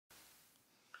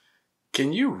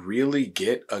Can you really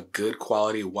get a good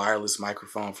quality wireless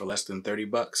microphone for less than 30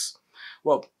 bucks?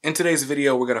 Well, in today's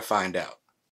video, we're going to find out.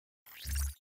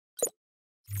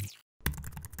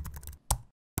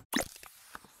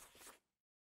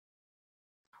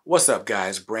 What's up,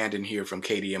 guys? Brandon here from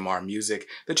KDMR Music,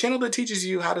 the channel that teaches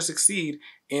you how to succeed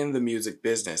in the music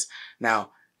business.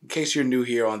 Now, in case you're new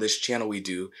here on this channel, we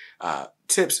do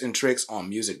tips and tricks on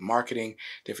music marketing,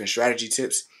 different strategy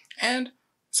tips, and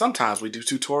sometimes we do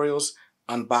tutorials,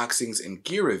 unboxings, and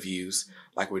gear reviews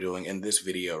like we're doing in this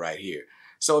video right here.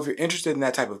 So if you're interested in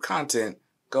that type of content,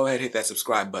 go ahead and hit that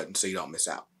subscribe button so you don't miss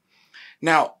out.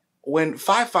 Now, when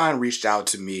Fifine reached out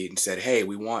to me and said, hey,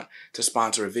 we want to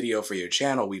sponsor a video for your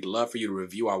channel, we'd love for you to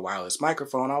review our wireless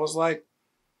microphone, I was like,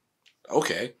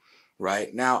 okay,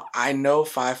 right? Now, I know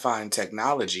Fifine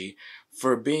Technology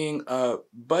for being a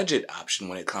budget option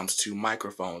when it comes to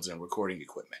microphones and recording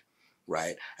equipment,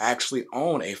 right? I actually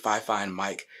own a Fifine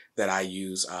mic that I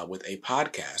use with a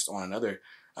podcast on another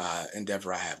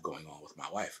endeavor I have going on with my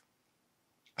wife.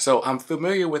 So I'm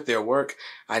familiar with their work.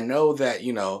 I know that,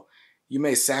 you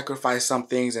may sacrifice some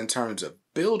things in terms of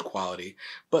build quality,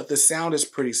 but the sound is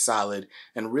pretty solid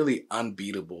and really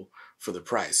unbeatable for the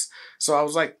price. So I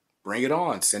was like, bring it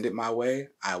on, send it my way.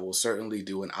 I will certainly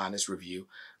do an honest review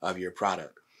of your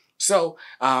product. So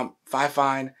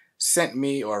Fifine sent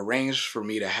me or arranged for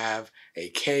me to have a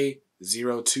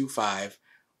K025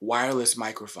 wireless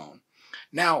microphone.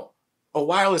 Now, a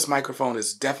wireless microphone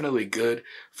is definitely good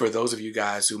for those of you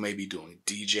guys who may be doing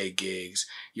DJ gigs,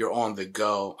 you're on the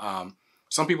go.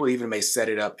 Some people even may set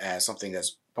it up as something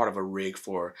that's part of a rig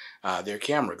for their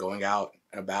camera, going out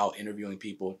and about interviewing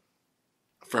people.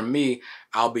 For me,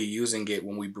 I'll be using it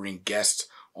when we bring guests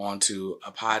onto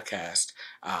a podcast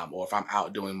or if I'm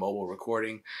out doing mobile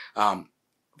recording.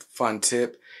 Fun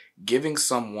tip, giving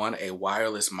someone a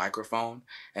wireless microphone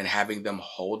and having them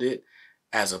hold it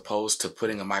as opposed to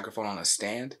putting a microphone on a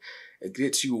stand, it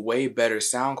gets you way better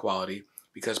sound quality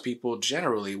because people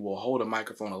generally will hold a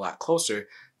microphone a lot closer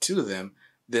to them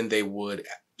than they would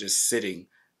just sitting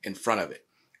in front of it.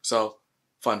 So,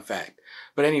 fun fact.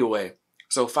 But anyway,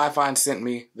 so Fifine sent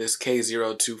me this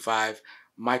K025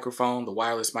 microphone, the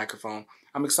wireless microphone.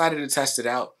 I'm excited to test it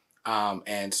out.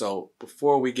 And so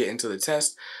before we get into the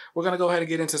test, we're going to go ahead and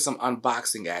get into some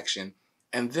unboxing action,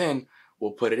 and then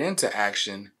we'll put it into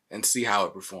action and see how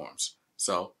it performs.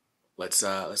 So let's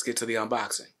get to the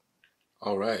unboxing.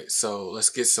 All right, so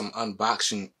let's get some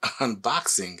unboxing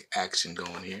action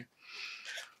going here.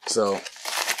 So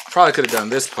probably could have done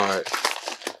this part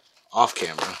off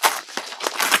camera,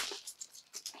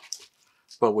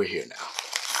 but we're here now.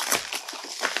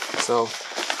 So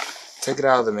take it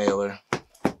out of the mailer,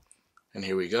 and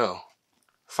here we go.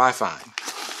 Fifine.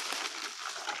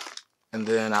 And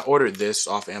then I ordered this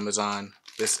off Amazon.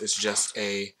 This is just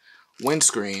a wind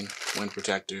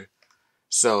protector.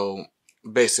 So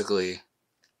basically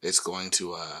it's going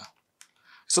to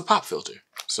it's a pop filter.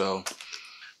 So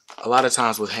a lot of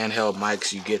times with handheld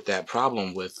mics, you get that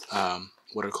problem with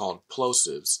what are called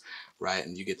plosives, right?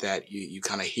 And you get that, you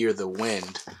kind of hear the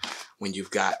wind when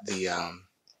you've got the,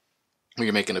 when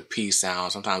you're making a P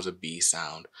sound, sometimes a B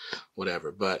sound,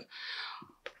 whatever. But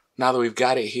now that we've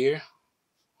got it here,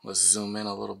 let's zoom in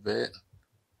a little bit.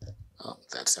 Oh,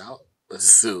 that's out.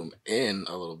 Let's zoom in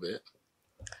a little bit.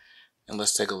 And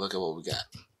let's take a look at what we got.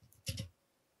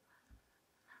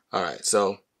 All right,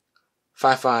 so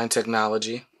Fifine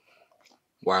Technology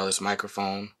wireless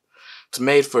microphone. It's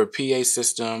made for a PA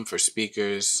system, for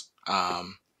speakers.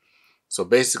 So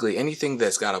basically anything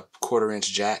that's got a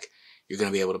 1/4-inch jack, you're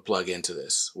going to be able to plug into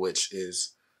this, which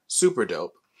is super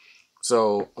dope.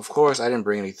 So of course I didn't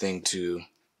bring anything to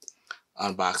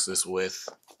unbox this with,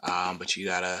 but you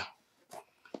gotta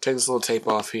take this little tape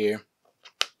off here.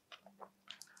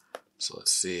 So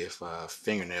let's see if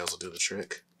fingernails will do the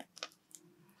trick.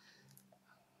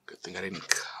 Good thing I didn't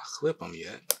clip them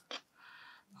yet.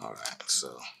 All right,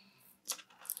 so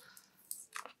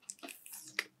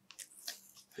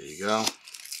there you go.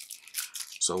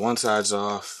 So one side's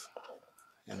off,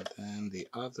 and then the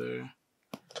other.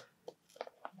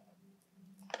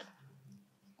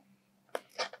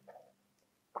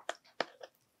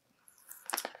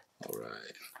 All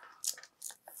right.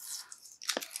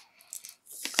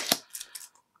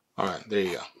 All right, there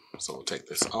you go. So we'll take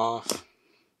this off.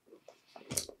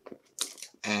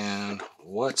 And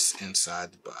what's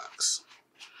inside the box?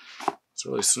 It's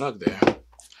really snug there.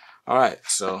 All right,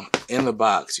 so in the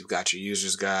box, you've got your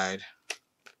user's guide,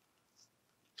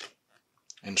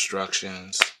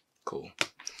 instructions. Cool.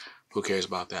 Who cares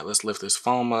about that? Let's lift this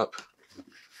foam up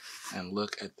and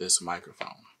look at this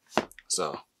microphone.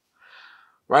 So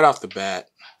right off the bat,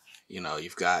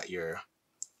 you've got your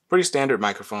pretty standard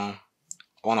microphone,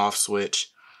 on-off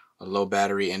switch, a low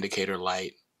battery indicator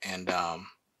light, and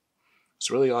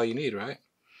it's really all you need, right?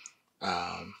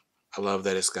 I love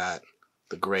that it's got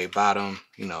the gray bottom.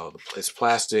 It's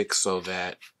plastic so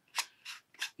that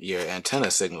your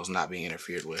antenna signal is not being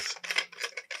interfered with.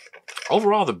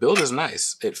 Overall, the build is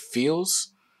nice. It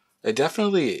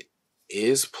definitely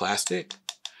is plastic,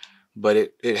 but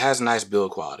it has nice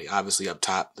build quality. Obviously, up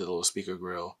top, the little speaker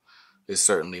grill is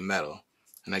certainly metal,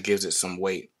 and that gives it some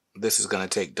weight. This is going to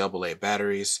take AA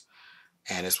batteries,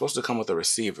 and it's supposed to come with a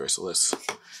receiver. So let's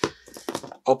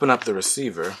open up the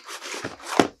receiver.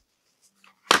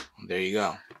 There you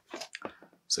go.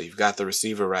 So you've got the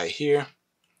receiver right here.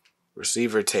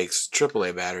 Receiver takes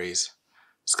AAA batteries.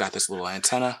 It's got this little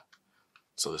antenna.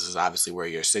 So this is obviously where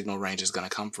your signal range is going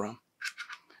to come from.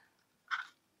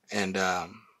 And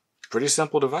pretty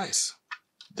simple device.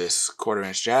 This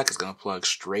 1/4-inch jack is going to plug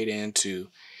straight into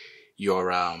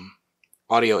your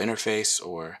audio interface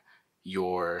or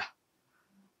your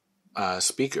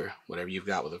speaker, whatever you've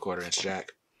got with a 1/4-inch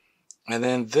jack. And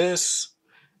then this,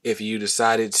 if you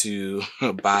decided to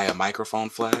buy a microphone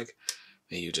flag,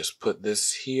 then you just put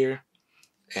this here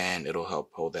and it'll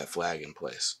help hold that flag in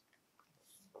place.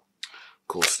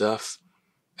 Cool stuff.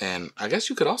 And I guess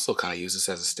you could also kind of use this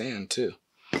as a stand too.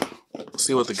 We'll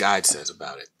see what the guide says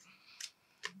about it.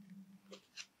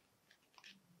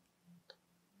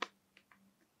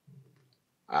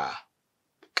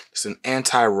 It's an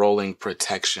anti-rolling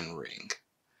protection ring.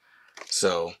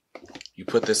 So you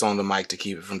put this on the mic to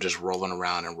keep it from just rolling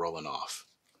around and rolling off.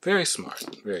 Very smart,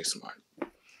 very smart.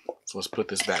 So let's put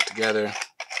this back together.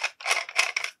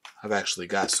 I've actually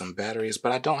got some batteries,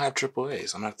 but I don't have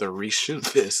AAAs. I'm gonna have to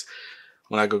reshoot this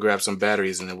when I go grab some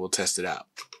batteries, and then we'll test it out.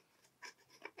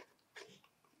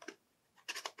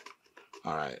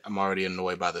 All right, I'm already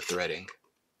annoyed by the threading.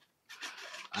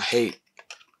 I hate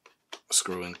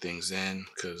screwing things in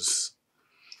because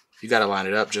you got to line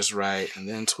it up just right and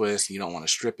then twist. You don't want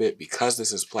to strip it. Because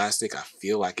this is plastic, I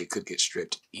feel like it could get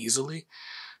stripped easily.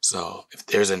 So if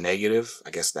there's a negative, I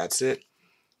guess that's it.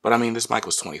 But I mean, this mic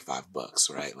was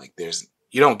 $25, right? Like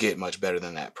you don't get much better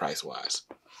than that price wise.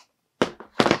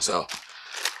 So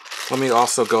let me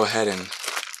also go ahead and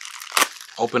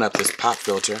open up this pop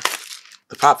filter.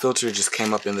 The pop filter just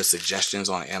came up in the suggestions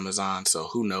on Amazon, so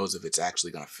who knows if it's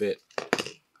actually going to fit.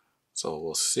 So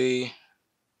we'll see.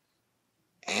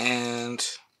 And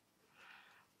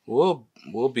we'll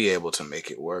be able to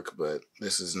make it work, but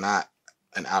this is not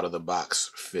an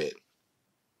out-of-the-box fit.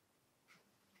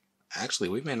 Actually,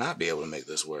 we may not be able to make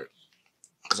this work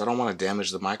because I don't want to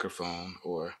damage the microphone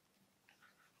or...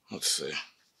 Let's see.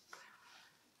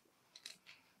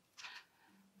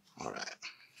 All right.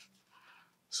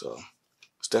 So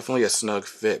it's definitely a snug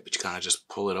fit, but you kind of just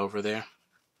pull it over there.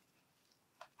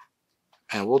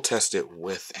 And we'll test it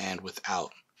with and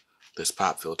without this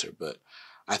pop filter, but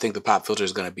I think the pop filter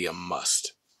is going to be a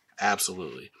must.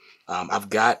 Absolutely. I've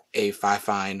got a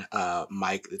Fifine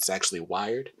mic that's actually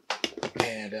wired,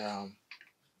 and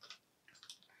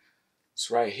it's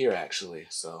right here actually.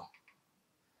 So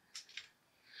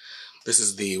this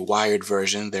is the wired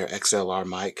version, their XLR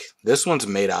mic. This one's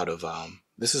made out of,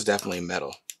 this is definitely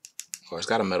metal, or it's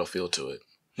got a metal feel to it.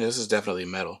 Yeah, this is definitely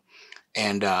metal.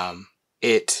 And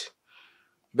it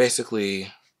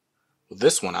basically, with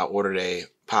this one, I ordered a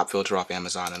pop filter off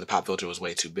Amazon, and the pop filter was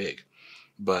way too big.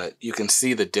 But you can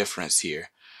see the difference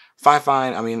here.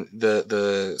 Fifine, I mean,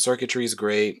 the circuitry is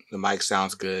great. The mic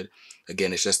sounds good.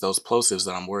 Again, it's just those plosives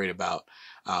that I'm worried about.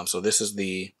 So this is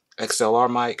the XLR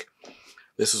mic.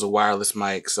 This is a wireless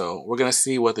mic. So we're going to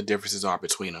see what the differences are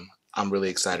between them. I'm really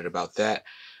excited about that.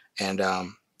 And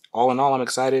all in all, I'm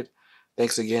excited.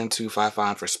 Thanks again to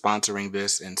Fifine for sponsoring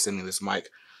this and sending this mic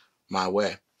my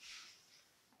way.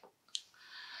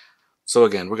 So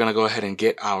again, we're going to go ahead and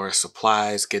get our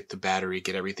supplies, get the battery,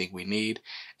 get everything we need,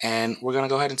 and we're going to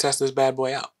go ahead and test this bad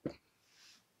boy out.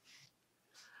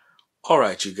 All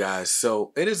right, you guys,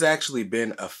 so it has actually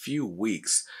been a few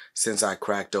weeks since I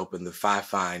cracked open the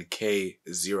Fifine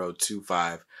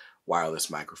K025 wireless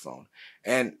microphone.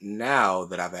 And now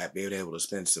that I've been able to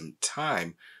spend some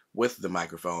time with the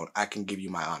microphone, I can give you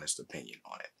my honest opinion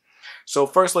on it. So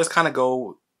first, let's kind of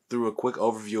go through a quick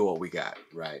overview of what we got,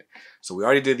 right? So we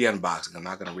already did the unboxing. I'm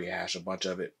not going to rehash a bunch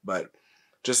of it, but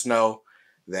just know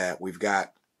that we've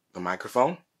got the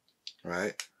microphone,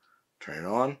 right? Turn it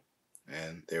on,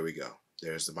 and there we go.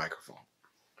 There's the microphone.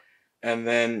 And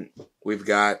then we've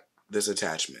got this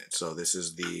attachment. So this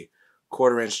is the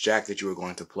 1/4-inch jack that you are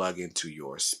going to plug into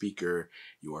your speaker,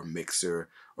 your mixer,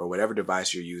 or whatever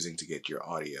device you're using to get your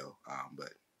audio. But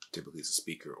typically it's a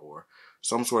speaker or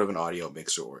some sort of an audio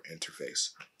mixer or interface.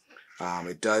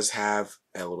 It does have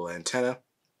a little antenna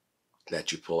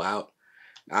that you pull out.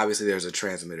 Obviously, there's a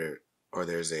transmitter, or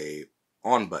there's a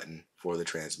on button for the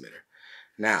transmitter.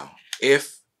 Now,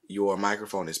 if your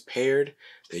microphone is paired,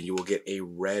 then you will get a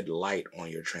red light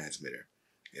on your transmitter.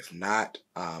 If not,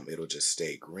 it'll just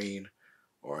stay green,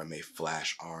 or it may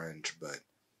flash orange, but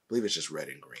I believe it's just red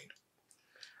and green.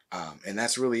 And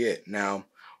that's really it. Now,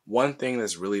 one thing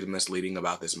that's really misleading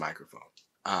about this microphone,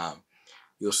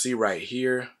 you'll see right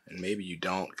here, and maybe you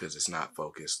don't because it's not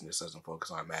focused and this doesn't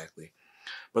focus automatically,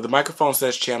 but the microphone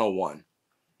says channel 1.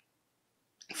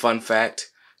 Fun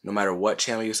fact, no matter what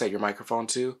channel you set your microphone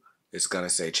to, it's going to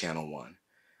say channel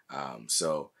 1.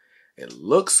 So it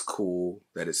looks cool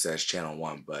that it says channel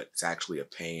 1, but it's actually a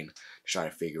pain to try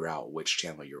to figure out which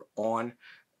channel you're on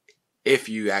if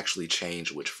you actually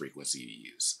change which frequency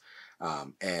you use.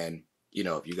 And you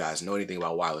know, if you guys know anything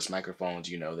about wireless microphones,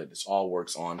 you know that this all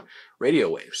works on radio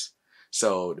waves.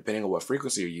 So depending on what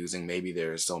frequency you're using, maybe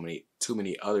there's too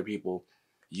many other people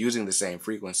using the same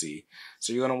frequency.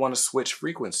 So you're going to want to switch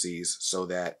frequencies so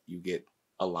that you get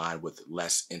aligned with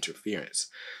less interference.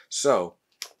 So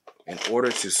in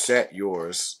order to set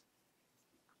yours,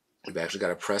 you've actually got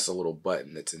to press a little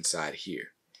button that's inside here.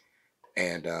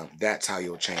 And that's how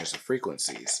you'll change the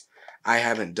frequencies. I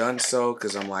haven't done so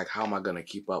because I'm like, how am I going to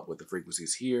keep up with the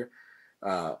frequencies here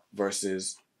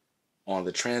versus on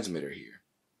the transmitter here?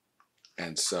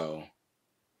 And so,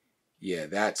 yeah,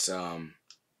 that's not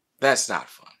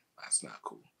fun. That's not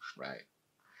cool, right?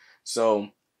 So,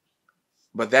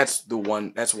 but that's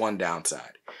one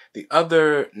downside. The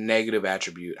other negative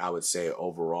attribute I would say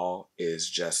overall is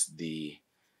just the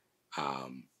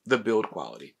build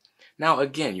quality. Now,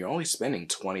 again, you're only spending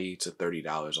 $20 to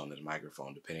 $30 on this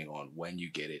microphone, depending on when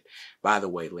you get it. By the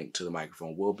way, link to the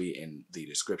microphone will be in the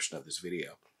description of this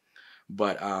video.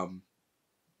 But, I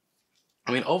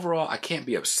mean, overall, I can't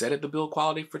be upset at the build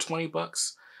quality for 20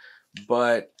 bucks.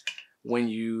 But when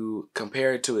you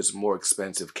compare it to its more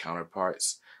expensive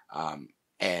counterparts,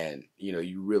 and, you know,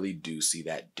 you really do see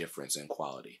that difference in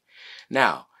quality.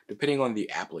 Now, depending on the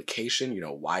application, you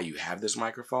know, why you have this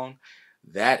microphone,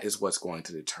 that is what's going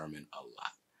to determine a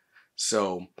lot.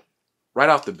 So right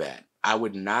off the bat, I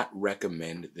would not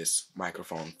recommend this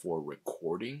microphone for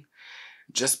recording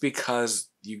just because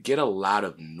you get a lot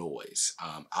of noise.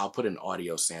 I'll put an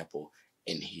audio sample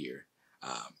in here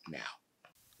now.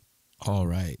 All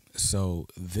right, so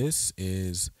this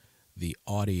is the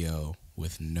audio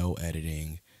with no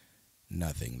editing,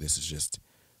 nothing. This is just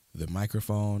the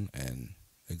microphone and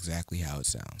exactly how it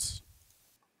sounds.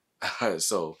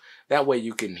 So that way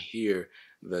you can hear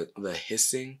the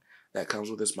hissing that comes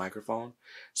with this microphone.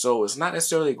 So it's not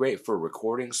necessarily great for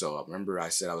recording. So remember I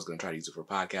said I was going to try to use it for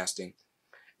podcasting.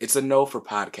 It's a no for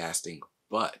podcasting,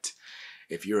 but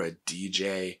if you're a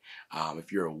DJ,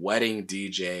 if you're a wedding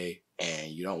DJ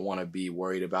and you don't want to be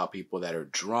worried about people that are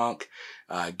drunk,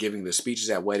 giving the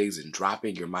speeches at weddings and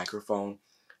dropping your microphone,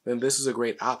 then this is a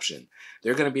great option.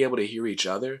 They're going to be able to hear each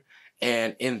other.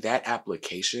 And in that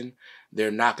application,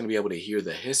 they're not going to be able to hear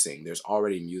the hissing. There's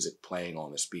already music playing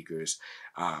on the speakers,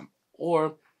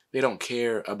 or they don't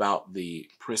care about the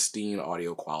pristine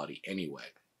audio quality anyway.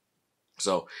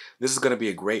 So this is going to be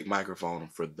a great microphone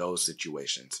for those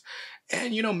situations.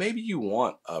 And, you know, maybe you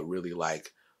want a really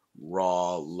like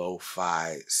raw,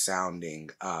 lo-fi sounding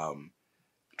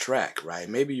track, right?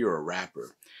 Maybe you're a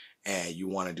rapper and you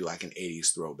want to do like an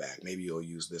 80s throwback. Maybe you'll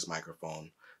use this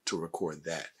microphone to record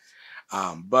that.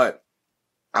 But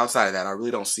outside of that, I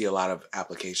really don't see a lot of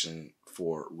application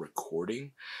for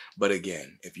recording. But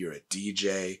again, if you're a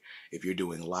DJ, if you're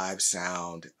doing live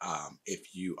sound,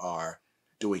 if you are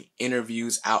doing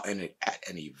interviews out at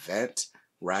an event,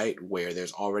 right, where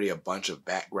there's already a bunch of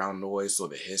background noise so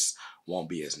the hiss won't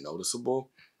be as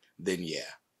noticeable, then yeah,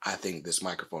 I think this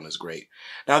microphone is great.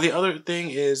 Now, the other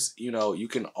thing is, you know, you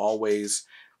can always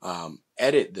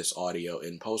edit this audio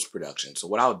in post-production. So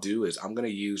what I'll do is I'm going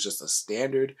to use just a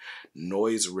standard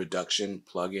noise reduction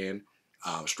plugin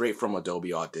straight from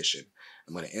Adobe Audition.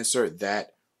 I'm going to insert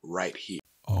that right here.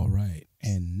 All right.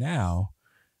 And now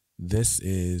this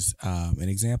is an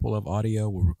example of audio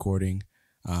we're recording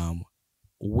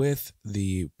with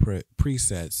the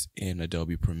presets in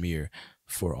Adobe Premiere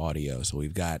for audio. So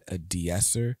we've got a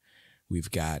de-esser, we've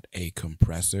got a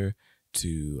compressor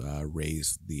to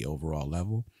raise the overall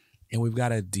level, and we've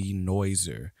got a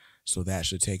denoiser, so that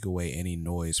should take away any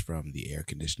noise from the air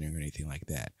conditioning or anything like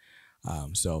that.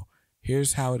 So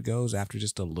here's how it goes after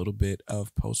just a little bit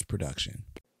of post-production.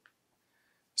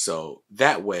 So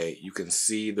that way you can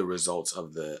see the results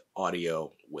of the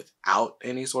audio without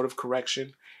any sort of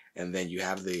correction, and then you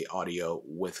have the audio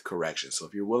with correction. So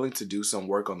if you're willing to do some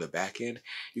work on the back end,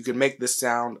 you can make this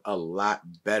sound a lot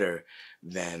better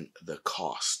than the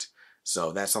cost.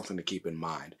 So that's something to keep in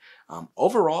mind.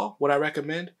 Overall, would I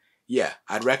recommend? Yeah,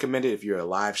 I'd recommend it if you're a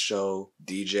live show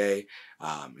DJ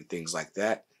and things like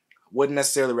that. Wouldn't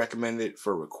necessarily recommend it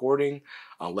for recording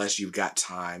unless you've got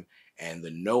time and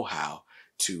the know-how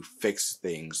to fix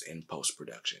things in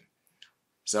post-production.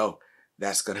 So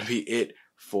that's going to be it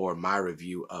for my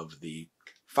review of the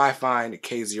Fifine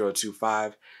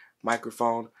K025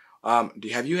 microphone.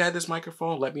 Have you had this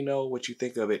microphone? Let me know what you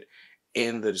think of it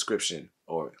in the description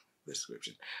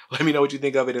Let me know what you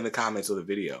think of it in the comments of the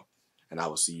video. And I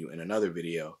will see you in another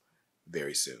video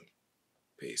very soon.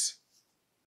 Peace.